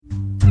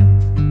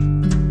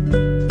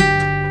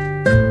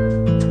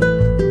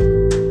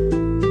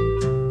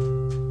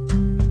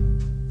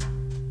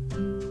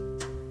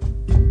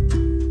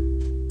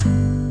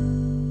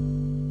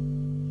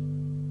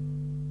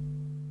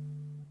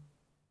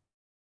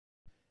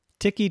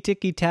Ticky,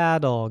 ticky,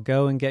 taddle,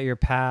 go and get your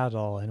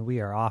paddle, and we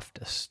are off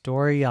to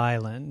Story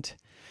Island.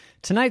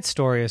 Tonight's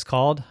story is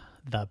called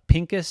The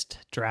Pinkest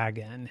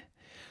Dragon.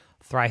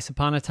 Thrice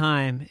upon a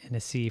time, in a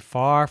sea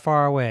far,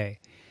 far away,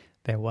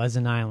 there was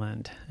an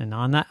island, and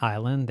on that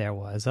island there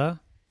was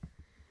a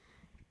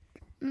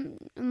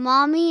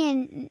Mommy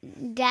and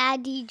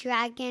Daddy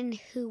Dragon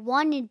who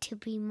wanted to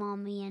be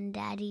Mommy and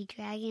Daddy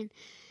Dragon,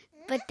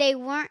 but they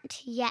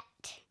weren't yet.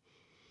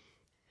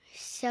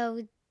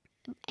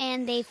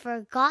 And they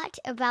forgot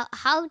about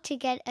how to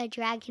get a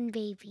dragon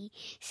baby.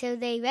 So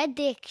they read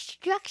the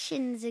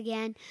instructions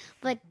again,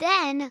 but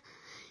then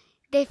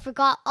they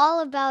forgot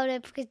all about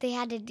it because they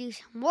had to do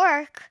some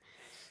work.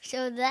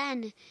 So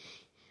then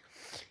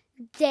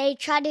they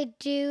tried to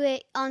do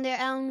it on their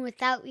own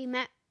without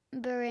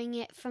remembering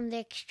it from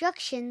the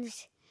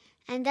instructions.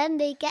 And then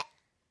they get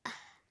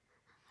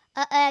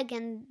an egg,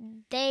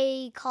 and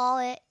they call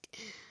it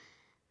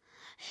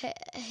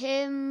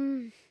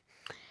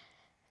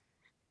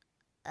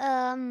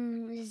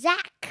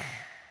Zach.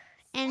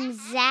 And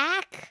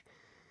Zach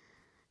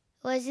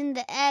was in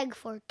the egg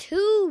for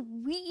 2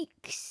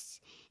 weeks,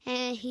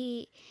 and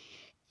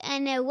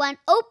it went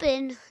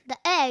open, the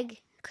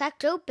egg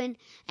cracked open,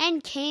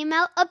 and came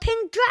out a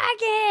pink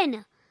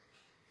dragon.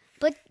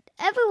 But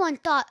everyone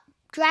thought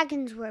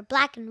dragons were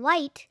black and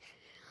white,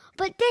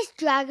 but this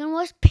dragon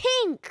was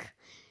pink.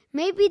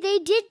 Maybe they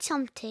did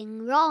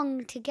something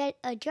wrong to get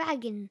a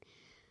dragon.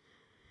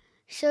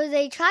 So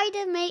they tried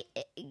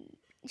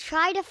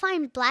to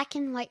find black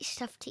and white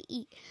stuff to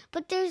eat,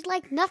 but there's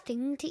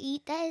nothing to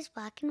eat that is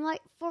black and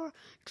white for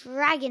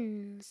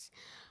dragons.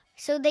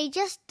 So they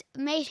just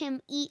made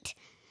him eat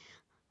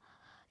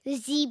the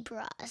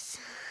zebras.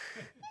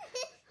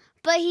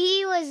 But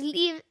he was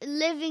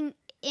living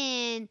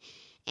in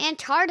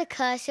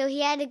Antarctica, so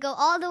he had to go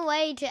all the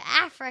way to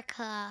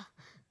Africa.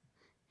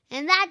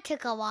 And that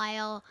took a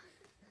while.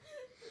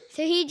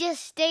 So he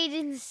just stayed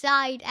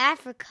inside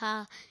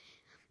Africa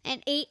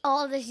and ate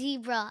all the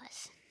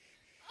zebras.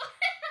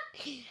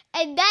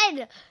 And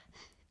then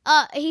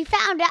he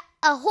found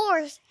a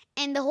horse,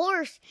 and the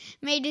horse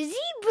made a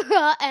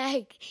zebra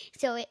egg.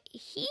 So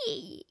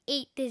he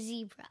ate the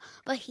zebra,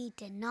 but he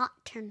did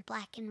not turn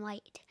black and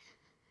white.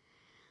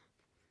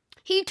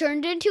 He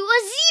turned into a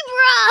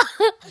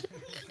zebra!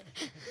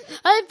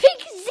 A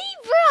pink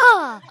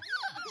zebra!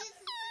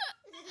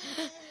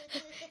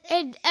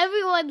 And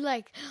everyone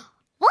what?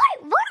 Why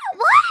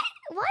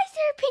is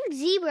there a pink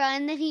zebra?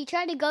 And then he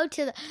tried to go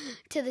to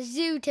the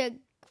zoo to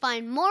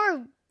find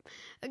more.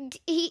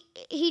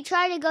 He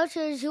tried to go to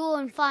the zoo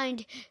and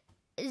find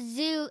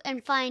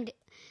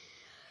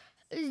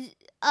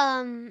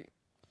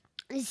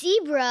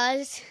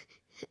zebras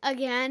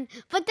again,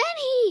 but then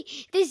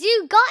the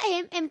zoo got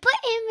him and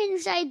put him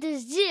inside the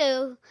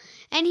zoo,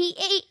 and he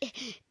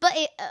ate,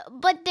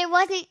 but there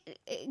wasn't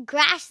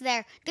grass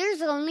there.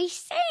 There's only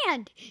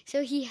sand,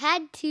 so he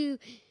had to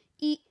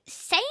eat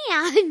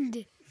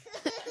sand.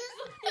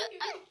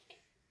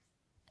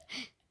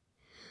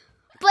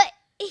 But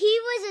he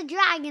was a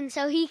dragon,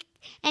 so he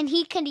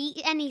could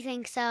eat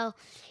anything, so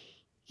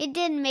it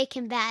didn't make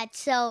him bad.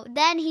 So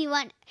then he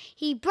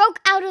broke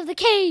out of the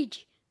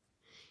cage,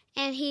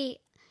 and he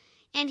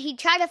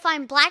tried to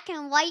find black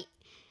and white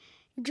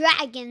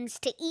dragons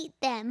to eat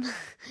them.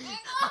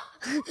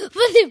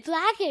 But the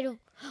black and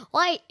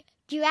white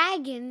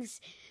dragons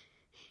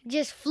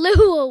just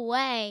flew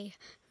away.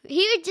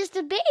 He was just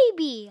a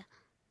baby.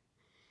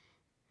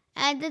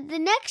 And the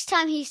next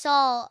time he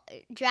saw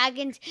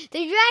dragons,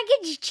 the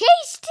dragons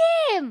chased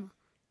him.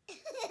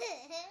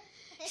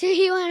 So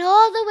he went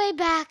all the way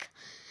back,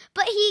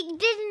 but he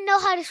didn't know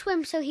how to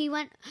swim, so he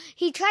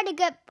tried to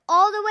get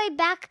all the way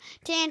back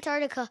to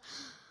Antarctica,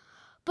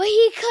 but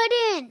he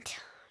couldn't.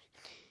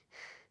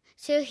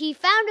 So he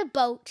found a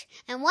boat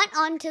and went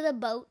onto the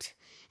boat,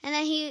 and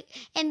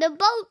the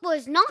boat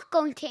was not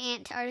going to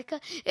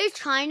Antarctica. It was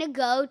trying to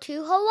go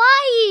to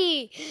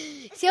Hawaii.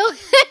 So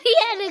he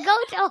had to go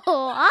to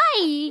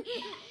Hawaii,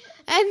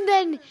 and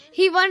then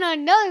he went on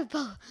another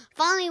boat.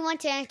 Finally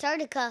went to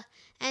Antarctica,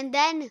 and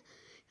then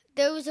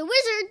there was a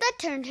wizard that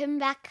turned him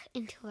back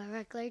into a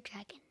regular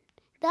dragon.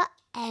 The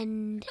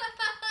end.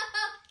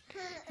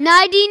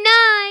 Nighty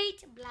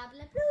night. Blah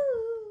blah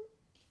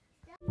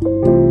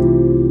blah.